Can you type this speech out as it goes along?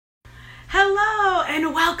Hello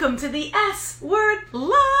and welcome to the S Word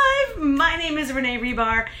Live. My name is Renee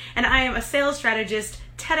Rebar and I am a sales strategist,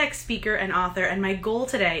 TEDx speaker, and author. And my goal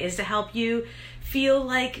today is to help you feel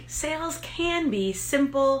like sales can be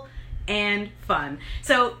simple and fun.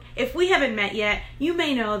 So if we haven't met yet, you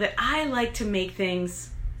may know that I like to make things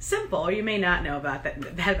simple, or you may not know about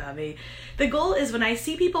that about me. The goal is when I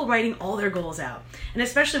see people writing all their goals out, and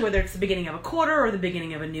especially whether it's the beginning of a quarter or the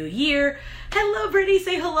beginning of a new year. Hello, Brittany,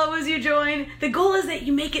 say hello as you join. The goal is that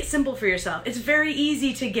you make it simple for yourself. It's very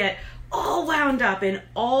easy to get all wound up in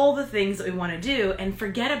all the things that we want to do and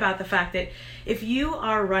forget about the fact that if you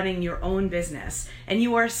are running your own business and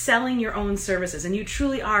you are selling your own services and you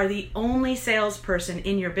truly are the only salesperson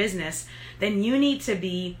in your business, then you need to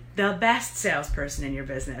be the best salesperson in your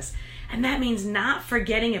business. And that means not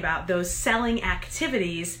forgetting about those selling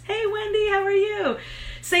activities. Hey, Wendy, how are you?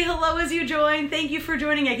 Say hello as you join. Thank you for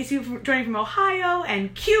joining. I can see you joining from Ohio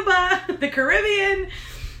and Cuba, the Caribbean.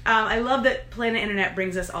 I love that Planet Internet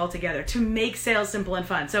brings us all together to make sales simple and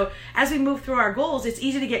fun. So as we move through our goals, it's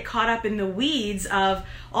easy to get caught up in the weeds of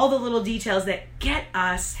all the little details that get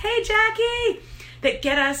us, hey Jackie, that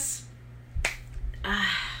get us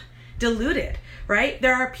diluted, right?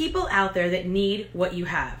 There are people out there that need what you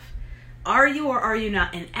have. Are you or are you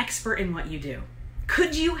not an expert in what you do?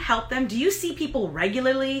 Could you help them? Do you see people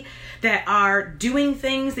regularly that are doing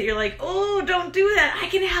things that you're like, oh, don't do that. I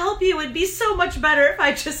can help you. It'd be so much better if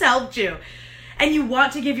I just helped you. And you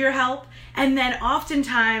want to give your help. And then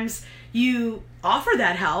oftentimes you offer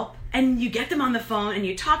that help and you get them on the phone and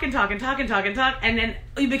you talk and talk and talk and talk and talk. And then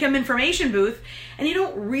you become information booth and you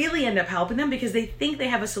don't really end up helping them because they think they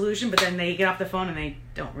have a solution, but then they get off the phone and they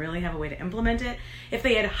don't really have a way to implement it. If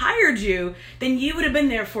they had hired you, then you would have been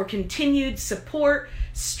there for continued support,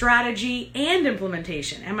 strategy, and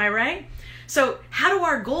implementation. Am I right? So how do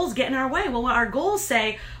our goals get in our way? Well, our goals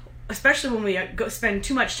say, especially when we spend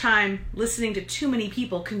too much time listening to too many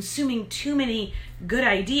people, consuming too many good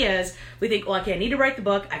ideas, we think, well, okay, I need to write the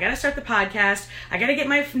book. I got to start the podcast. I got to get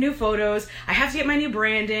my new photos. I have to get my new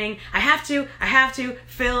branding. I have to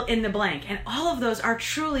fill in the blank. And all of those are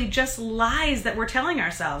truly just lies that we're telling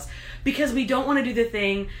ourselves because we don't want to do the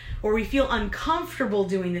thing or we feel uncomfortable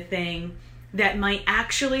doing the thing that might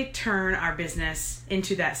actually turn our business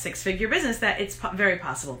into that six-figure business that it's very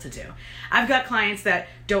possible to do. I've got clients that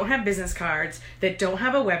don't have business cards, that don't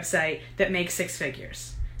have a website, that make six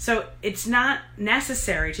figures. So it's not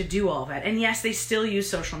necessary to do all that. And yes, they still use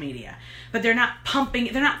social media, but they're not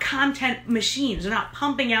content machines. They're not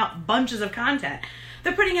pumping out bunches of content.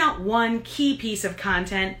 They're putting out one key piece of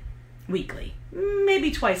content weekly,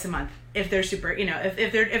 maybe twice a month if they're super, if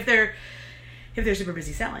they're super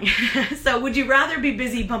busy selling. So would you rather be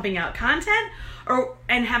busy pumping out content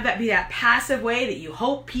and have that be that passive way that you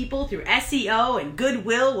hope people through SEO and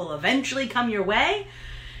goodwill will eventually come your way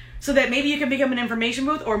so that maybe you can become an information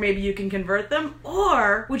booth or maybe you can convert them?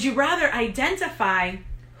 Or would you rather identify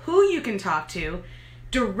who you can talk to,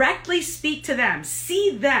 directly speak to them,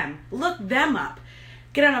 see them, look them up,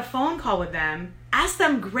 get on a phone call with them, ask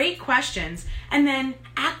them great questions, and then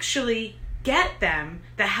actually get them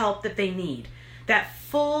the help that they need? That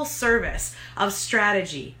full service of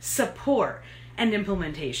strategy, support, and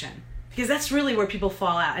implementation. Because that's really where people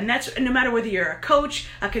fall out. And that's no matter whether you're a coach,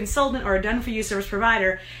 a consultant, or a done-for-you service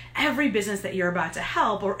provider, every business that you're about to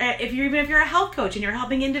help, or even if you're a health coach and you're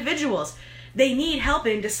helping individuals, they need help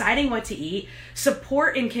in deciding what to eat,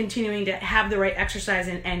 support in continuing to have the right exercise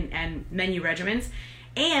and menu regimens,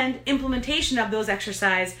 and implementation of those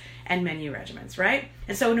exercise and menu regimens, right?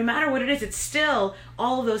 And so no matter what it is, it's still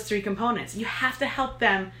all of those three components. You have to help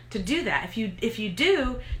them to do that. If you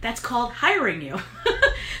do, that's called hiring you.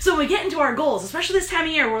 So when we get into our goals, especially this time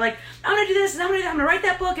of year, we're like, I'm going to do this, and I'm going to write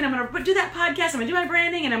that book, and I'm going to do that podcast, I'm going to do my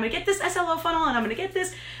branding, and I'm going to get this SLO funnel, and I'm going to get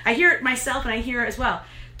this. I hear it myself, and I hear it as well.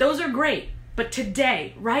 Those are great. But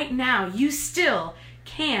today, right now, you still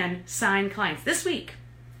can sign clients this week.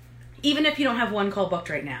 Even if you don't have one call booked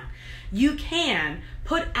right now, you can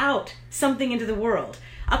put out something into the world,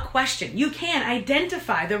 a question. You can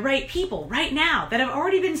identify the right people right now that have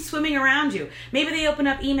already been swimming around you. Maybe they open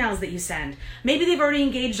up emails that you send. Maybe they've already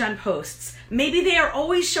engaged on posts. Maybe they are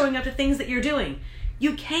always showing up to things that you're doing.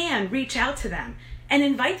 You can reach out to them and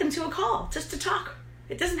invite them to a call just to talk.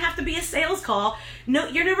 It doesn't have to be a sales call. No,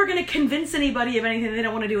 you're never going to convince anybody of anything they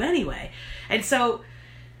don't want to do anyway. And so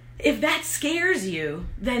if that scares you,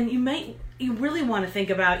 then you really want to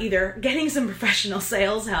think about either getting some professional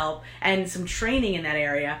sales help and some training in that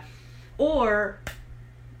area, or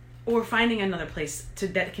finding another place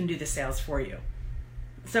that can do the sales for you.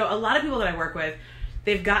 So a lot of people that I work with,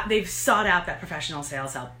 They've sought out that professional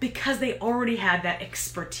sales help because they already had that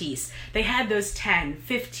expertise. They had those 10,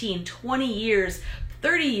 15, 20 years,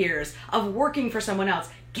 30 years of working for someone else,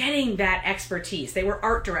 getting that expertise. They were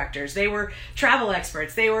art directors, they were travel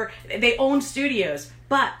experts, they owned studios.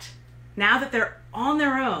 But now that they're on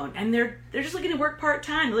their own and they're just looking to work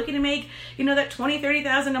part-time, they're looking to make, that 20,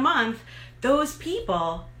 30,000 a month, those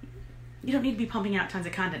people, you don't need to be pumping out tons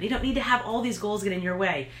of content. You don't need to have all these goals get in your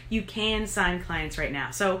way. You can sign clients right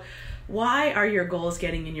now. So why are your goals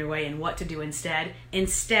getting in your way, and what to do instead?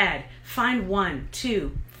 Instead, find 1,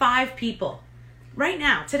 2, 5 people right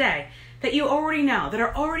now, today, that you already know, that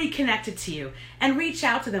are already connected to you, and reach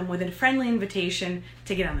out to them with a friendly invitation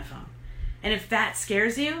to get on the phone. And if that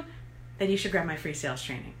scares you, then you should grab my free sales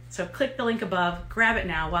training. So click the link above, grab it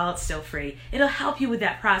now while it's still free. It'll help you with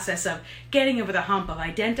that process of getting over the hump of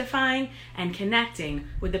identifying and connecting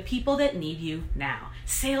with the people that need you now.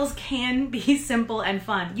 Sales can be simple and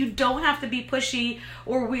fun. You don't have to be pushy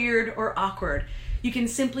or weird or awkward. You can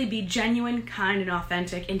simply be genuine, kind, and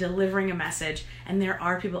authentic in delivering a message, and there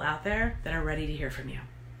are people out there that are ready to hear from you.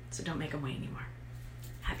 So don't make them wait anymore.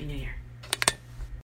 Happy New Year.